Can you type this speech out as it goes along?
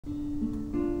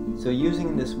So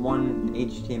using this one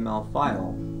HTML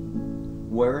file,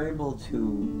 we're able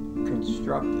to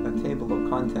construct a table of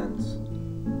contents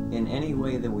in any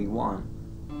way that we want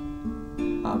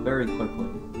very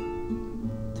quickly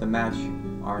to match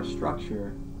our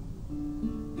structure.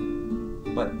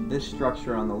 But this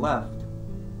structure on the left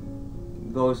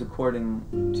goes according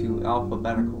to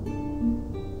alphabetical.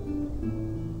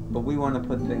 But we want to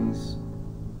put things,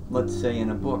 let's say, in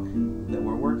a book that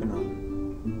we're working on.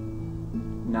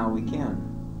 Now we can.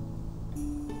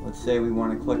 Let's say we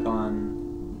want to click on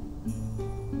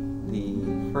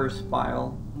the first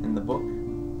file in the book.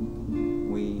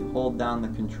 We hold down the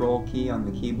control key on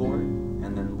the keyboard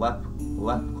and then left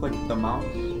click the mouse.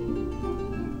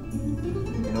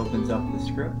 It opens up the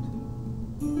script.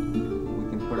 We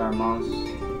can put our mouse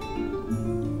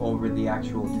over the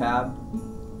actual tab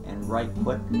and right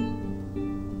click.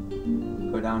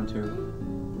 Go down to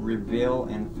Reveal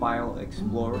and File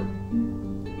Explorer.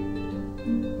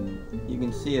 You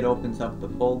can see it opens up the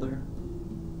folder.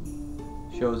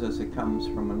 Shows us it comes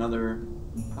from another,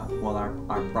 well,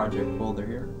 our project folder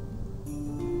here.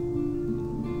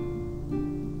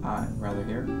 Rather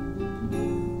here.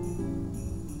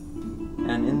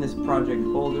 And in this project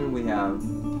folder we have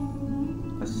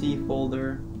a C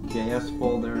folder, JS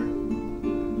folder,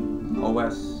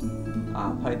 OS,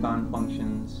 Python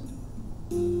functions.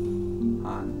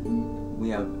 We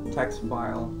have text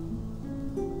file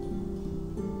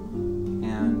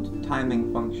and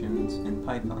timing functions in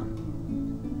Python.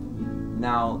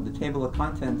 Now the table of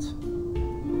contents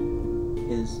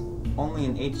is only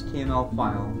an HTML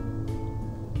file,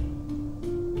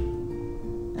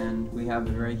 and we have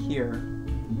it right here.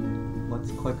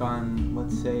 Let's click on,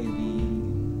 let's say,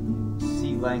 the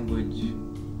C language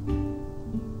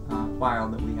file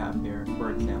that we have here, for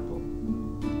example.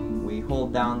 We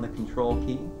hold down the control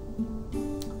key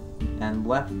and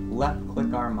left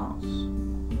click our mouse.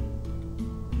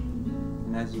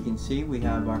 And as you can see, we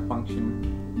have our function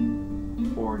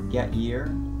for get year,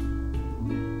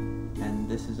 and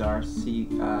this is our C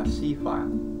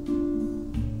file.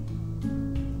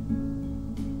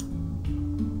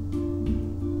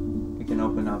 We can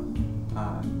open up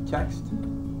text.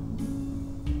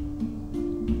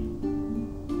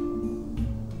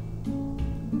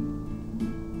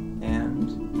 And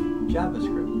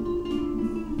JavaScript.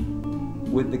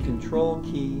 With the control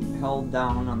key held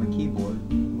down on the keyboard,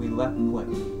 we left click.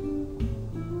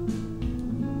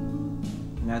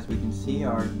 And as we can see,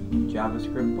 our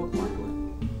JavaScript bookmarklet.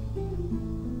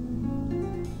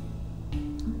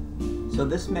 So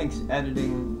this makes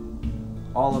editing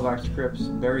all of our scripts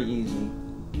very easy.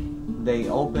 They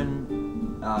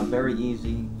open very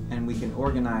easy, and we can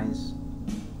organize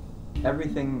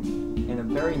everything in a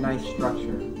very nice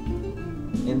structure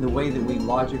in the way that we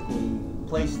logically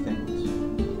place things.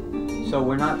 So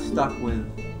we're not stuck with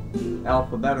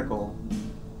alphabetical.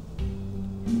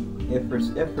 If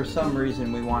for some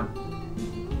reason we want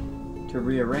to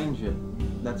rearrange it,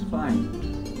 that's fine.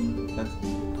 That's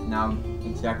now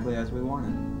exactly as we want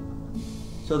it.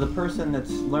 So the person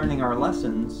that's learning our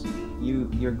lessons,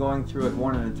 you're going through it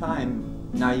one at a time.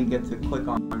 Now you get to click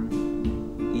on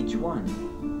each one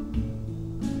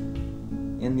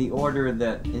in the order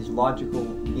that is logical,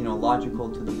 logical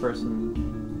to the person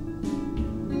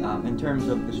in terms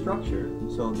of the structure.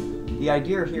 So the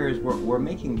idea here is we're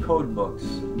making code books,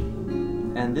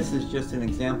 and this is just an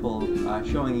example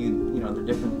showing you, the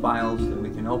different files that we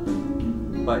can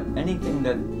open. But anything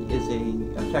that is a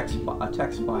text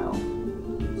file,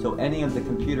 so any of the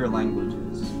computer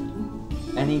languages,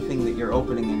 anything that you're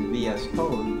opening in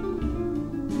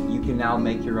VSCode, you can now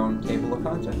make your own table of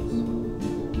contents.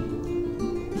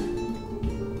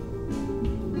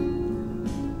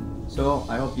 So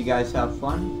I hope you guys have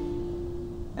fun,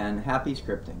 and happy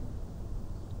scripting.